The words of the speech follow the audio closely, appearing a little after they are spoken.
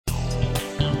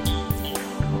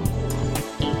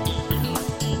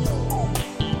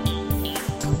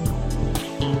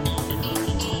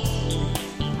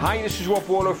Hi, this is Rob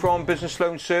Waller from Business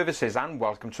Loan Services and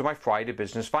welcome to my Friday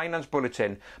Business Finance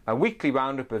Bulletin, my weekly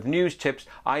roundup of news, tips,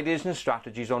 ideas and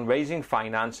strategies on raising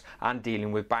finance and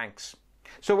dealing with banks.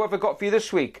 So what have I got for you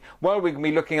this week? Well, we're going to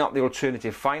be looking at the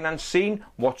alternative finance scene,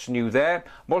 what's new there.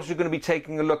 I'm also going to be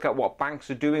taking a look at what banks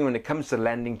are doing when it comes to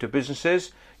lending to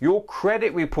businesses. Your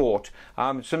credit report,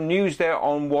 some news there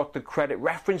on what the credit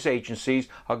reference agencies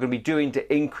are going to be doing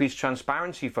to increase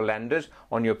transparency for lenders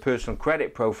on your personal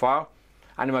credit profile.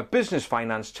 And in my business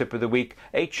finance tip of the week,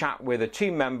 a chat with a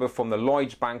team member from the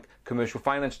Lloyds Bank Commercial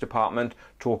Finance Department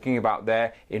talking about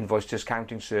their invoice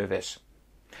discounting service.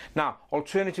 Now,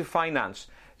 alternative finance.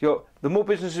 The more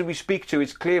businesses we speak to,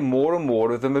 it's clear more and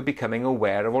more of them are becoming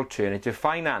aware of alternative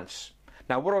finance.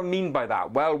 Now, what do I mean by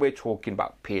that? Well, we're talking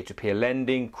about peer-to-peer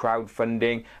lending,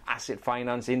 crowdfunding, asset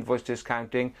finance, invoice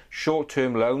discounting,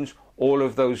 short-term loans, all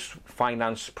of those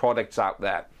finance products out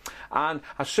there. And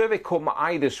a survey caught my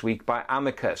eye this week by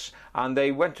Amicus, and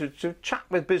they went to chat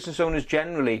with business owners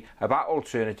generally about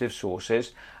alternative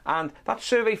sources, and that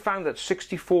survey found that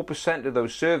 64% of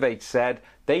those surveyed said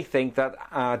they think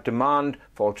that demand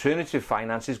for alternative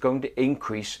finance is going to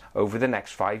increase over the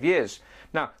next 5 years.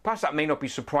 Now, perhaps that may not be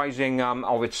surprising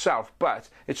of itself, but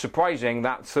it's surprising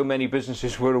that so many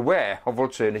businesses were aware of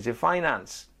alternative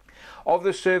finance. Of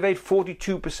the surveyed,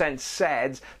 42%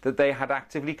 said that they had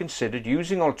actively considered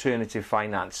using alternative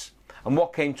finance. And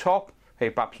what came top? Hey,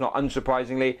 perhaps not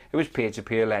unsurprisingly, it was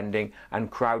peer-to-peer lending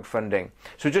and crowdfunding.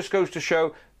 So it just goes to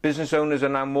show business owners are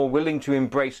now more willing to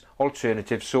embrace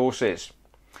alternative sources.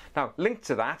 Now, linked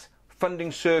to that,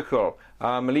 Funding Circle,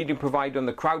 a leading provider on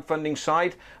the crowdfunding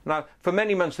side. Now, for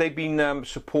many months they've been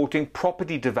supporting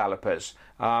property developers.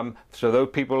 So those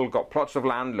people got plots of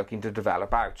land looking to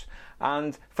develop out.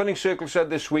 And Funding Circle said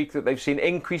this week that they've seen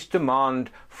increased demand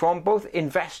from both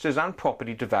investors and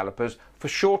property developers for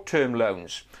short-term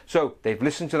loans. So they've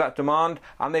listened to that demand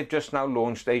and they've just now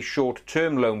launched a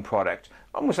short-term loan product,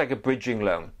 almost like a bridging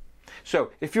loan.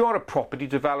 So if you are a property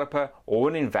developer or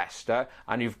an investor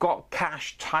and you've got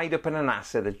cash tied up in an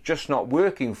asset that's just not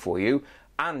working for you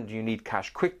and you need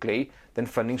cash quickly, then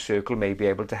Funding Circle may be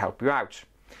able to help you out.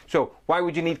 So why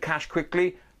would you need cash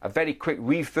quickly? A very quick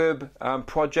refurb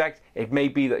project. It may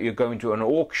be that you're going to an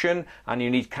auction and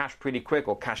you need cash pretty quick,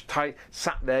 or cash tight,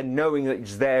 sat there knowing that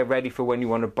it's there ready for when you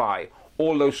want to buy.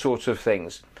 All those sorts of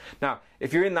things. Now,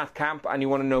 if you're in that camp and you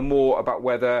want to know more about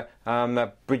whether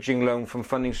a bridging loan from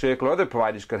Funding Circle or other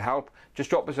providers could help, just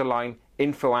drop us a line,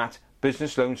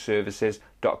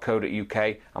 info@businessloanservices.co.uk,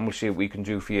 and we'll see what we can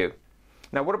do for you.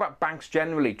 Now, what about banks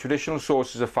generally, traditional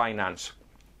sources of finance?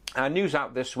 News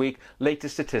out this week,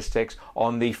 latest statistics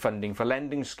on the Funding for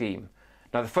Lending scheme.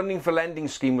 Now, the Funding for Lending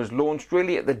scheme was launched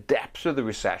really at the depths of the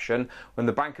recession when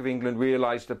the Bank of England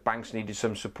realised that banks needed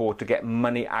some support to get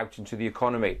money out into the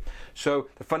economy. So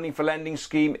the Funding for Lending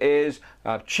scheme is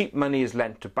cheap money is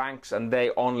lent to banks and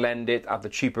they on-lend it at the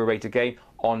cheaper rate again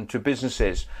on to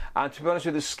businesses. And to be honest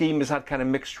with you, the scheme has had kind of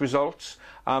mixed results,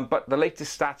 but the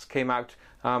latest stats came out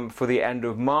for the end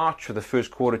of March, for the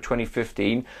first quarter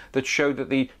 2015, that showed that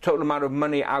the total amount of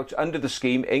money out under the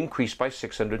scheme increased by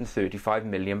 £635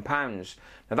 million.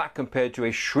 Now that compared to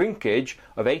a shrinkage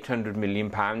of £800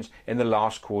 million in the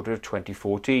last quarter of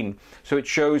 2014. So it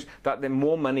shows that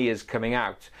more money is coming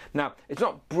out. Now, it's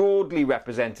not broadly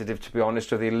representative, to be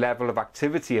honest, of the level of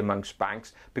activity amongst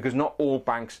banks, because not all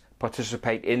banks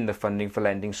participate in the Funding for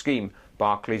Lending scheme.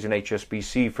 Barclays and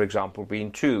HSBC, for example,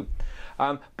 being two.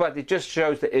 But it just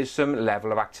shows there is some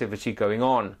level of activity going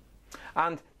on.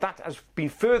 And that has been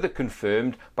further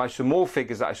confirmed by some more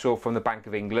figures that I saw from the Bank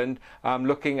of England,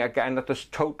 looking again at this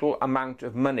total amount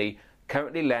of money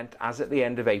currently lent as at the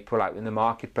end of April out in the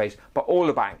marketplace by all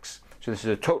the banks. So this is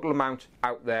a total amount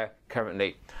out there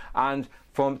currently. And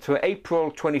to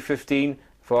April 2015,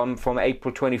 from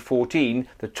April 2014,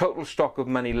 the total stock of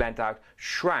money lent out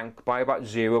shrank by about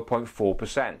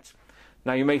 0.4%.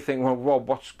 Now you may think, well, Rob,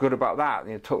 what's good about that?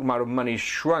 The total amount of money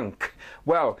shrunk.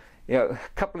 Well, a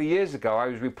couple of years ago, I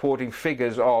was reporting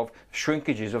figures of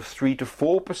shrinkages of 3 to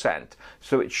 4%.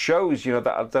 So it shows,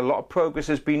 that a lot of progress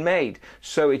has been made.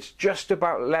 So it's just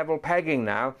about level pegging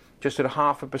now, just at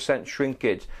 0.5%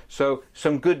 shrinkage. So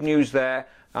some good news there.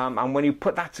 And when you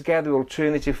put that together with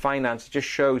alternative finance, it just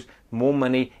shows more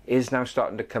money is now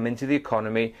starting to come into the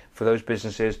economy for those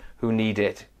businesses who need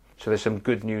it. So there's some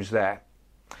good news there.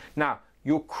 Now,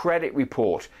 your credit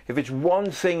report. If it's one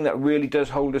thing that really does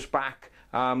hold us back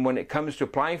when it comes to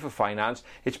applying for finance,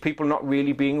 it's people not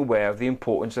really being aware of the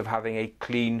importance of having a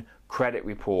clean credit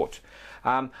report.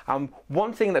 And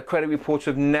one thing that credit reports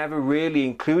have never really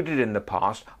included in the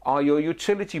past are your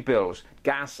utility bills,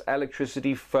 gas,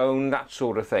 electricity, phone, that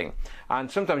sort of thing.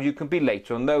 And sometimes you can be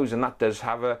late on those, and that does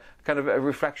have a kind of a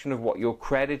reflection of what your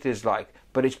credit is like,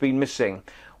 but it's been missing.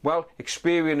 Well,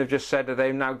 Experian have just said that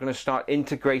they're now going to start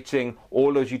integrating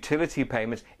all those utility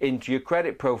payments into your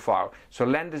credit profile. So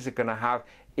lenders are going to have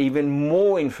even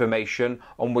more information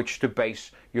on which to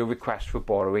base your request for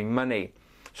borrowing money.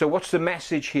 So what's the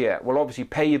message here? Well, obviously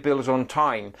pay your bills on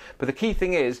time. But the key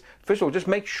thing is, first of all, just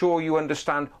make sure you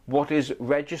understand what is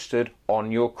registered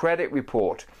on your credit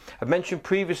report. I've mentioned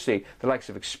previously the likes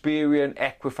of Experian,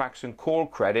 Equifax and Call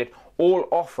Credit all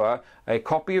offer a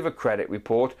copy of a credit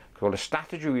report called a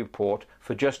statutory report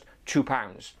for just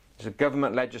 £2. It's a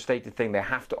government legislated thing. They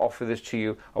have to offer this to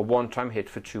you, a one-time hit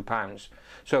for £2.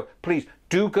 So please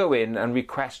do go in and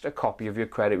request a copy of your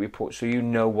credit report so you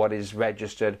know what is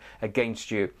registered against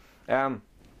you.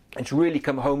 It's really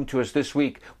come home to us this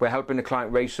week. We're helping a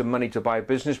client raise some money to buy a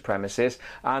business premises,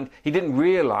 and he didn't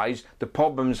realise the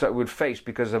problems that we'd face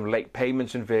because of late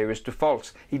payments and various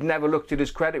defaults. He'd never looked at his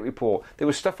credit report. There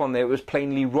was stuff on there that was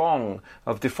plainly wrong,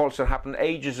 of defaults that happened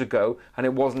ages ago, and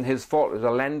it wasn't his fault, it was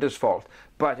a lender's fault.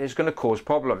 But it's going to cause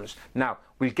problems. Now,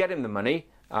 we'll get him the money,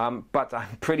 but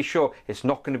I'm pretty sure it's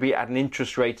not going to be at an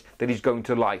interest rate that he's going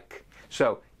to like.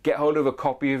 So get hold of a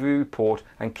copy of your report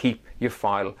and keep your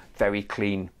file very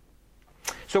clean.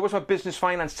 So what's my business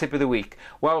finance tip of the week?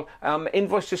 Well,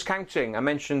 invoice discounting. I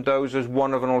mentioned those as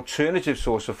one of an alternative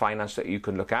source of finance that you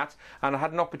can look at. And I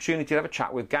had an opportunity to have a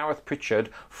chat with Gareth Pritchard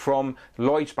from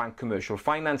Lloyds Bank Commercial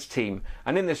Finance team.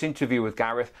 And in this interview with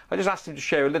Gareth, I just asked him to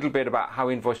share a little bit about how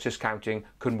invoice discounting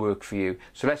can work for you.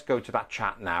 So let's go to that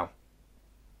chat now.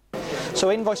 So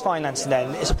invoice financing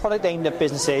then is a product aimed at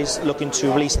businesses looking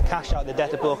to release the cash out of the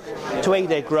debtor book to aid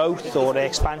their growth or their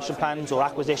expansion plans or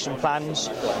acquisition plans.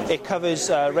 It covers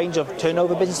a range of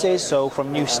turnover businesses, so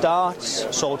from new starts,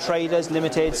 sole traders,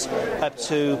 limiteds, up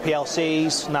to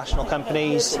PLCs, national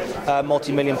companies,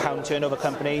 multi-million pound turnover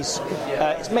companies.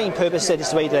 Its main purpose is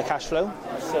to aid their cash flow.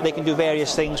 They can do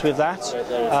various things with that.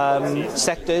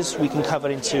 Sectors we can cover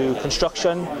into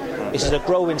construction. This is a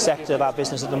growing sector of our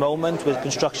business at the moment, with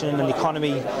construction and the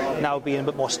economy now being a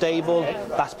bit more stable.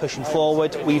 That's pushing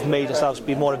forward. We've made ourselves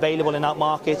be more available in that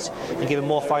market and given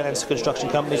more finance to construction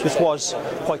companies, which was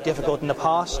quite difficult in the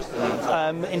past.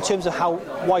 In terms of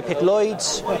why pick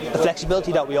Lloyds, the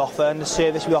flexibility that we offer and the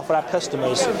service we offer our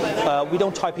customers. We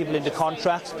don't tie people into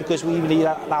contracts because we believe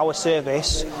that our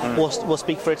service will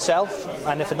speak for itself,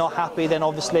 and if they're not happy, then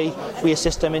obviously we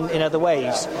assist them in other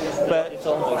ways. But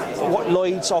what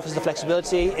Lloyds offers the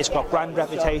flexibility, it's got brand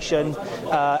reputation,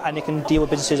 and it can deal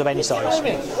with businesses of any size.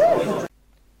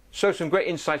 So some great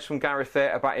insights from Gareth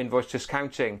there about invoice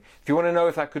discounting. If you want to know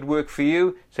if that could work for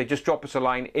you, say just drop us a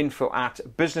line,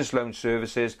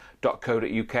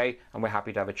 info@businessloanservices.co.uk, and we're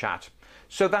happy to have a chat.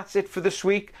 So that's it for this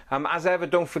week. As ever,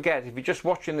 don't forget, if you're just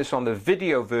watching this on the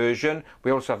video version,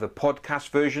 we also have the podcast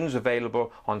versions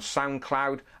available on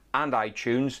SoundCloud and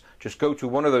iTunes. Just go to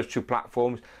one of those two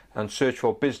platforms and search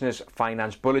for Business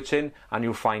Finance Bulletin, and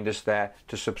you'll find us there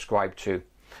to subscribe to.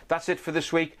 That's it for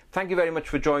this week. Thank you very much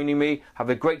for joining me. Have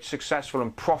a great, successful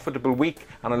and profitable week,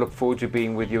 and I look forward to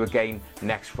being with you again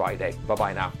next Friday.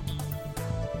 Bye-bye now.